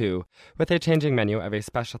until 2, with a changing menu of a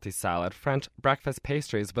specialty salad, French breakfast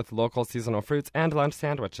pastries with local seasonal fruits, and lunch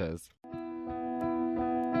sandwiches.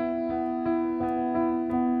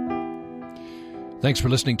 Thanks for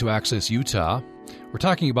listening to Access Utah. We're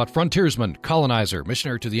talking about frontiersman, colonizer,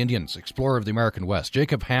 missionary to the Indians, explorer of the American West,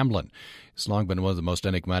 Jacob Hamblin. He's long been one of the most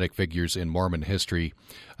enigmatic figures in Mormon history.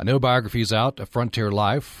 A new biography is out, A Frontier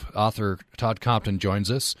Life. Author Todd Compton joins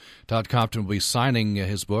us. Todd Compton will be signing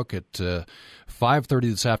his book at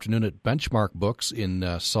 5:30 this afternoon at Benchmark Books in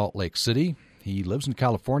Salt Lake City. He lives in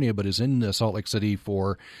California but is in Salt Lake City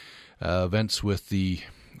for events with the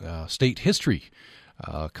State History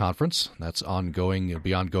Conference. That's ongoing. It'll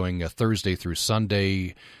be ongoing Thursday through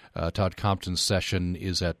Sunday. Todd Compton's session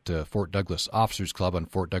is at Fort Douglas Officers Club on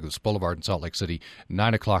Fort Douglas Boulevard in Salt Lake City,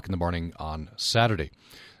 9 o'clock in the morning on Saturday.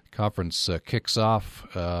 The conference kicks off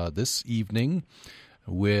this evening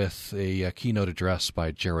with a keynote address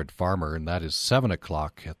by Jared Farmer, and that is 7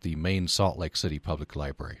 o'clock at the main Salt Lake City Public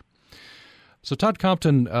Library. So Todd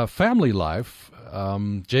Compton, family life.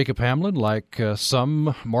 Jacob Hamblin, like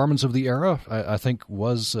some Mormons of the era, I think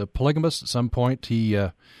was polygamous at some point. He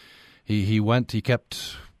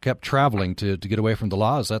kept traveling to get away from the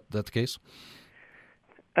law. Is that the case?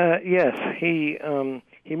 Yes, he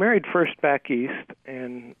married first back east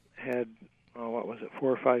and had 4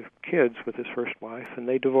 or 5 kids with his first wife, and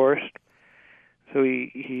they divorced. So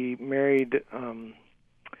he married a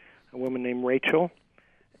woman named Rachel,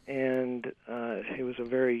 and she was a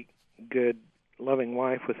very good, loving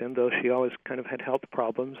wife with him, though she always kind of had health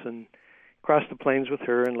problems, and crossed the plains with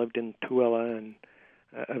her and lived in Tooele and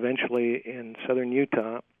eventually in southern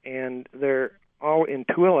Utah. And there, all in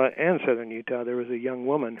Tooele and southern Utah, there was a young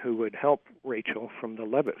woman who would help Rachel from the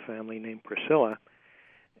Levitt family named Priscilla.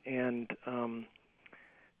 And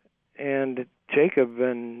Jacob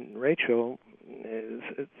and Rachel,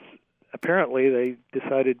 apparently they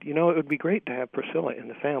decided, it would be great to have Priscilla in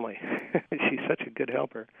the family. She's such a good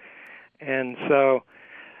helper. And so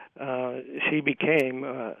she became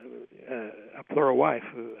a plural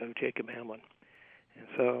wife of Jacob Hamblin. And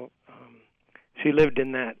so she lived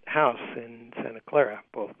in that house in Santa Clara,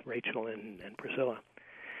 both Rachel and Priscilla.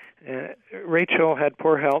 Rachel had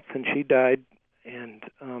poor health, and she died. And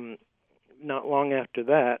not long after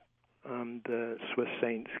that, the Swiss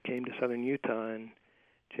Saints came to southern Utah, and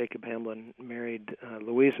Jacob Hamblin married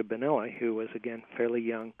Louisa Benelli, who was, again, fairly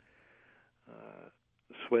young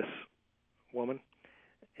Swiss woman.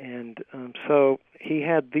 And so he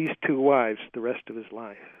had these 2 wives the rest of his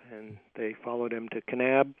life, and they followed him to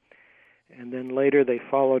Kanab, and then later they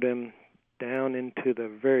followed him down into the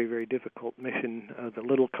very, very difficult mission, the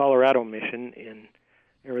Little Colorado Mission in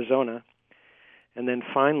Arizona, and then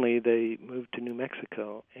finally they moved to New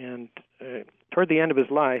Mexico. And toward the end of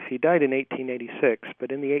his life, he died in 1886,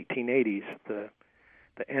 but in the 1880s, the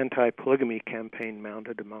anti-polygamy campaign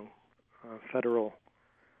mounted among federal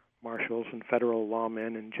marshals and federal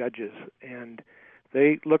lawmen and judges, and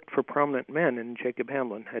they looked for prominent men, and Jacob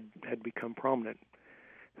Hamblin had become prominent.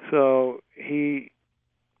 So he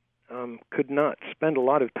could not spend a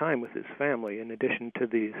lot of time with his family. In addition to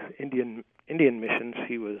these Indian missions,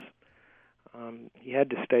 he had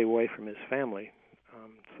to stay away from his family,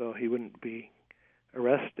 so he wouldn't be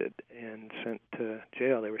arrested and sent to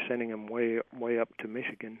jail. They were sending him way up to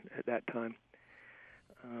Michigan at that time.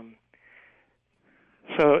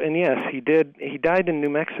 And yes, he did. He died in New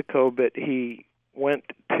Mexico, but he went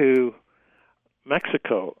to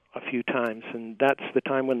Mexico a few times, and that's the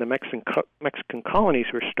time when the Mexican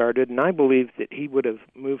colonies were started. And I believe that he would have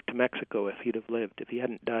moved to Mexico if he'd have lived. If he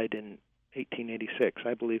hadn't died in 1886,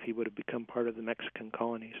 I believe he would have become part of the Mexican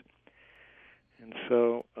colonies. And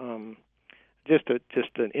so, just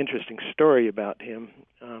an interesting story about him.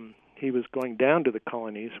 He was going down to the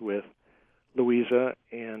colonies with Louisa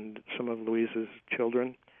and some of Louisa's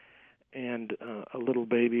children, and a little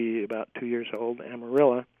baby about 2 years old,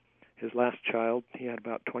 Amarilla, his last child. He had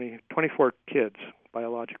about 24 kids,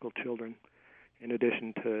 biological children, in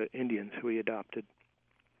addition to Indians who he adopted.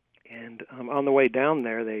 And on the way down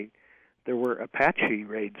there were Apache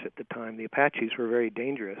raids at the time. The Apaches were very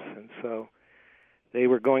dangerous, and so they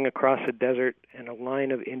were going across a desert, and a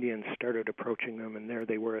line of Indians started approaching them, and there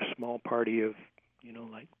they were, a small party of,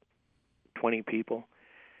 like 20 people.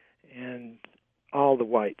 And all the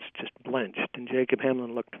whites just blenched. And Jacob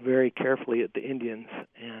Hamblin looked very carefully at the Indians,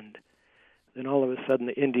 and then all of a sudden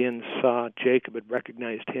the Indians saw Jacob, had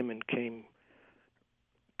recognized him, and came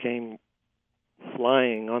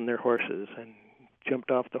flying on their horses and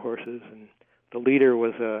jumped off the horses. And the leader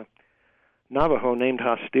was a Navajo named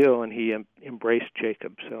Hostile, and he embraced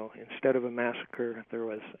Jacob. So instead of a massacre, there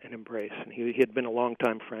was an embrace. And he had been a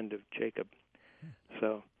longtime friend of Jacob.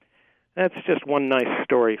 So that's just one nice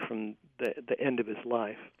story from the end of his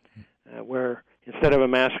life, where instead of a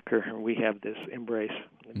massacre, we have this embrace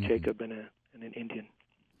of Jacob and an Indian.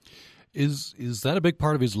 Is that a big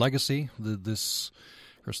part of his legacy? This,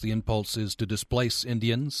 of course, the impulse is to displace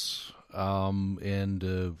Indians,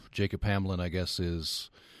 and Jacob Hamblin, I guess, was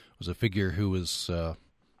a figure who was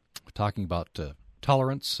talking about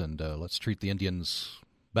tolerance and let's treat the Indians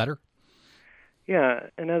better. Yeah,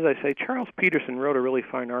 and as I say, Charles Peterson wrote a really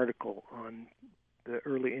fine article on the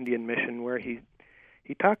early Indian mission where he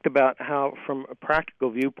talked about how, from a practical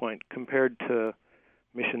viewpoint, compared to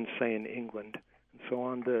missions, say, in England and so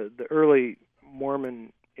on, the early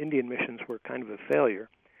Mormon Indian missions were kind of a failure.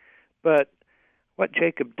 But what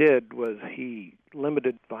Jacob did was he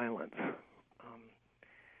limited violence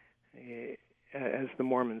as the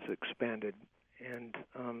Mormons expanded, and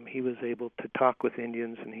he was able to talk with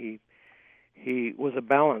Indians, and he was a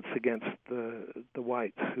balance against the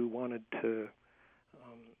whites who wanted to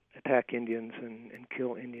attack Indians and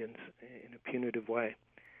kill Indians in a punitive way.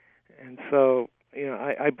 And so,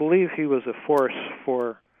 I believe he was a force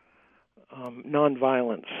for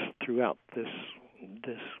nonviolence throughout this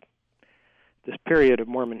period of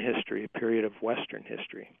Mormon history, a period of Western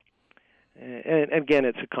history. And again,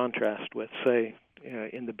 it's a contrast with, say,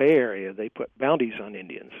 in the Bay Area, they put bounties on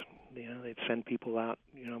Indians. They'd send people out,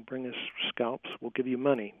 bring us scalps, we'll give you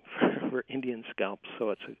money for Indian scalps.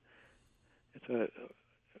 So it's a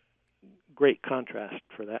great contrast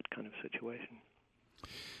for that kind of situation.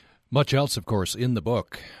 Much else, of course, in the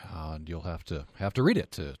book, and you'll have to read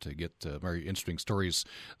it to get very interesting stories.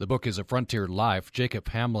 The book is A Frontier Life, Jacob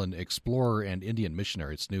Hamblin, Explorer and Indian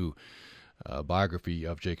Missionary. It's new biography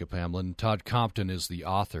of Jacob Hamblin. Todd Compton is the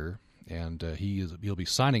author, and he'll be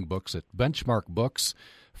signing books at Benchmark Books,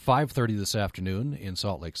 5:30 this afternoon in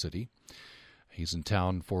Salt Lake City. He's in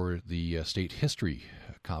town for the State History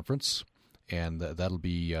Conference, and that'll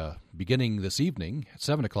be beginning this evening at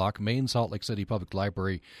 7 o'clock, Main Salt Lake City Public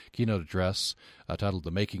Library keynote address titled The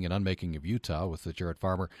Making and Unmaking of Utah with Jared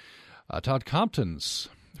Farmer. Todd Compton's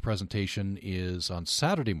presentation is on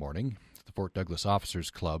Saturday morning at the Fort Douglas Officers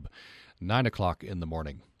Club, 9 o'clock in the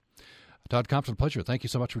morning. Todd Compton, pleasure. Thank you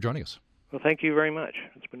so much for joining us. Well, thank you very much.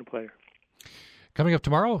 It's been a pleasure. Coming up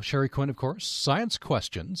tomorrow, Sherry Quinn, of course, Science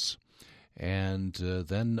Questions. And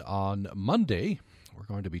then on Monday, we're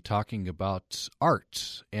going to be talking about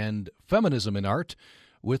art and feminism in art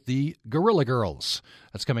with the Guerrilla Girls.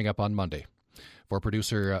 That's coming up on Monday. For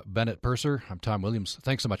producer Bennett Purser, I'm Tom Williams.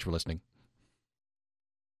 Thanks so much for listening.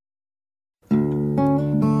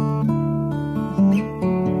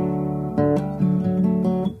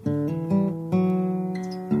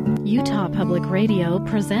 Utah Public Radio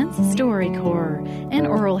presents StoryCorps, an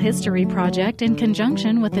oral history project in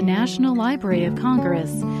conjunction with the National Library of Congress,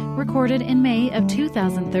 recorded in May of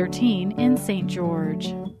 2013 in St. George.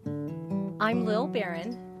 I'm Lil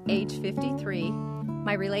Barron, age 53.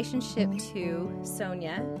 My relationship to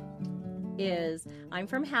Sonia is I'm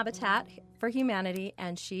from Habitat for Humanity,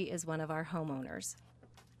 and she is one of our homeowners.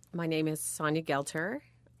 My name is Sonia Gelter.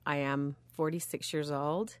 I am 46 years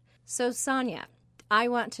old. So, Sonia, I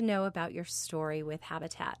want to know about your story with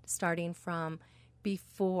Habitat, starting from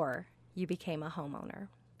before you became a homeowner.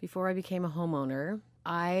 Before I became a homeowner,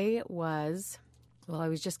 I was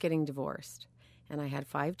just getting divorced, and I had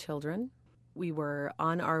 5 children. We were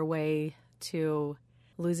on our way to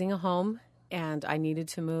losing a home, and I needed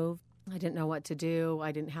to move. I didn't know what to do.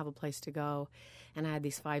 I didn't have a place to go, and I had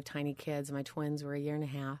these 5 tiny kids. My twins were a year and a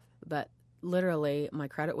half, but literally my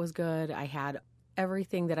credit was good. I had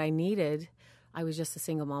everything that I needed. I was just a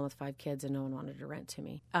single mom with 5 kids, and no one wanted to rent to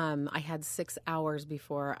me. I had 6 hours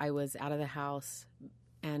before I was out of the house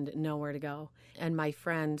and nowhere to go. And my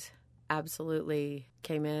friend absolutely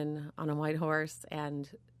came in on a white horse, and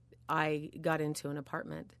I got into an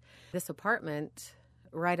apartment. This apartment,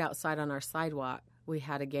 right outside on our sidewalk, we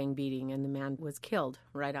had a gang beating, and the man was killed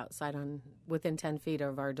right outside within 10 feet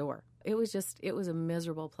of our door. It was a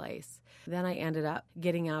miserable place. Then I ended up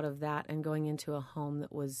getting out of that and going into a home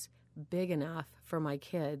that was big enough for my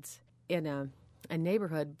kids in a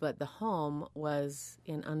neighborhood, but the home was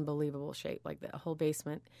in unbelievable shape, like the whole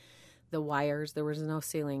basement, the wires, there was no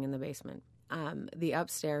ceiling in the basement. The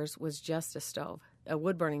upstairs was just a stove. a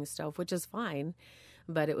wood-burning stove, which is fine,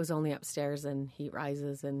 but it was only upstairs and heat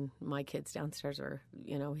rises, and my kids downstairs were,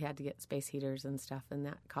 we had to get space heaters and stuff, and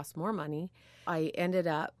that cost more money. I ended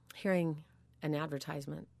up hearing an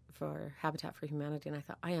advertisement for Habitat for Humanity, and I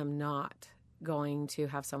thought, I am not going to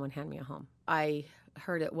have someone hand me a home. I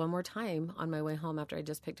heard it one more time on my way home after I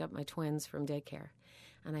just picked up my twins from daycare,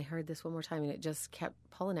 and I heard this one more time, and it just kept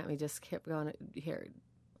pulling at me, just kept going here.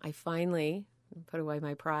 I finally put away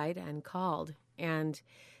my pride and called, and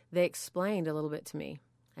they explained a little bit to me,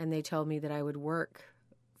 and they told me that I would work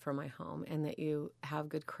for my home and that you have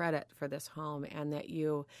good credit for this home and that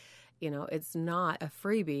it's not a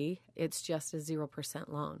freebie, it's just a 0%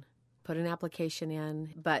 loan. Put an application in,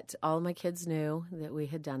 but all my kids knew that we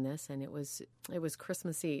had done this, and it was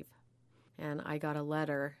Christmas Eve, and I got a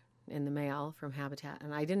letter in the mail from Habitat,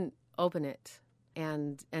 and I didn't open it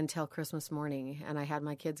until Christmas morning, and I had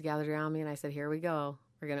my kids gathered around me, and I said, here we go,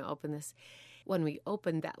 we're going to open this. When we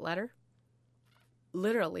opened that letter,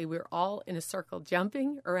 literally we were all in a circle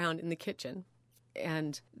jumping around in the kitchen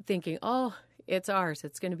and thinking, oh, it's ours,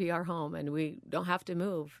 it's going to be our home, and we don't have to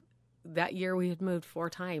move. That year we had moved 4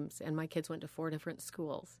 times, and my kids went to 4 different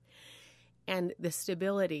schools. And the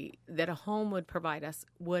stability that a home would provide us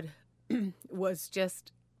was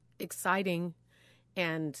just exciting,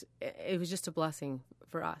 and it was just a blessing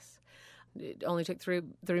for us. It only took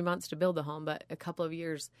three months to build the home, but a couple of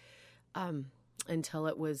years until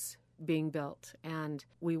it was being built. And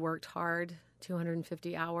we worked hard,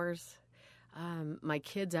 250 hours. My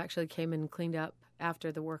kids actually came and cleaned up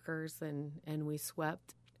after the workers, and we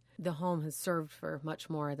swept. The home has served for much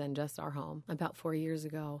more than just our home. About 4 years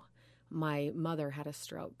ago, my mother had a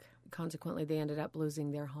stroke. Consequently, they ended up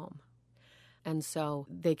losing their home. And so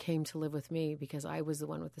they came to live with me because I was the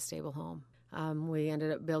one with the stable home. We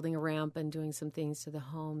ended up building a ramp and doing some things to the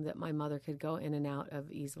home that my mother could go in and out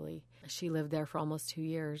of easily. She lived there for almost 2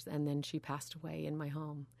 years, and then she passed away in my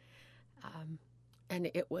home.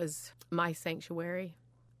 And it was my sanctuary,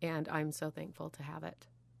 and I'm so thankful to have it.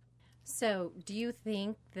 So do you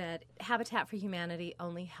think that Habitat for Humanity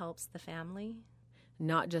only helps the family?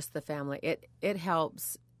 Not just the family. It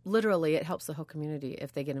helps, literally, it helps the whole community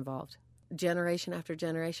if they get involved. Generation after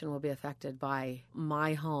generation will be affected by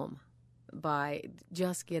my home, by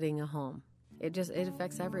just getting a home. It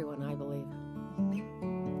affects everyone, I believe.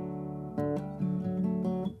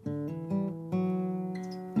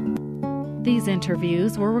 These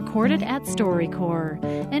interviews were recorded at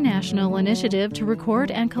StoryCorps, a national initiative to record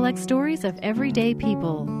and collect stories of everyday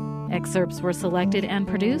people. Excerpts were selected and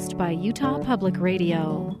produced by Utah Public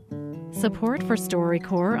Radio. Support for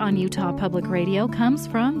StoryCorps on Utah Public Radio comes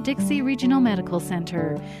from Dixie Regional Medical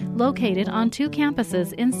Center, located on 2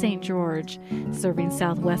 campuses in St. George, serving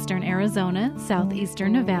southwestern Arizona,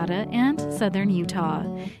 southeastern Nevada, and southern Utah.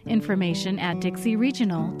 Information at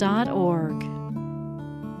dixieregional.org.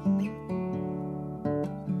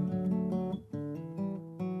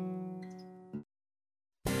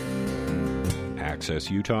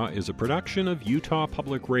 Access Utah is a production of Utah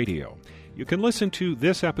Public Radio. You can listen to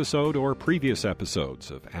this episode or previous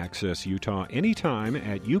episodes of Access Utah anytime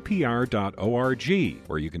at upr.org,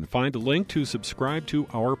 where you can find a link to subscribe to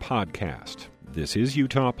our podcast. This is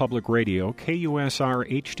Utah Public Radio,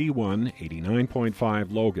 KUSR HD1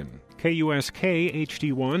 89.5 Logan, KUSK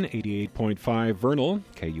HD1 88.5 Vernal,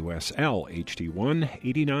 KUSL HD1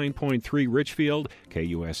 89.3 Richfield,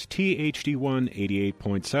 KUST HD1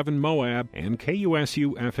 88.7 Moab, and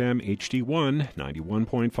KUSU FM HD1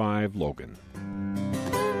 91.5 Logan.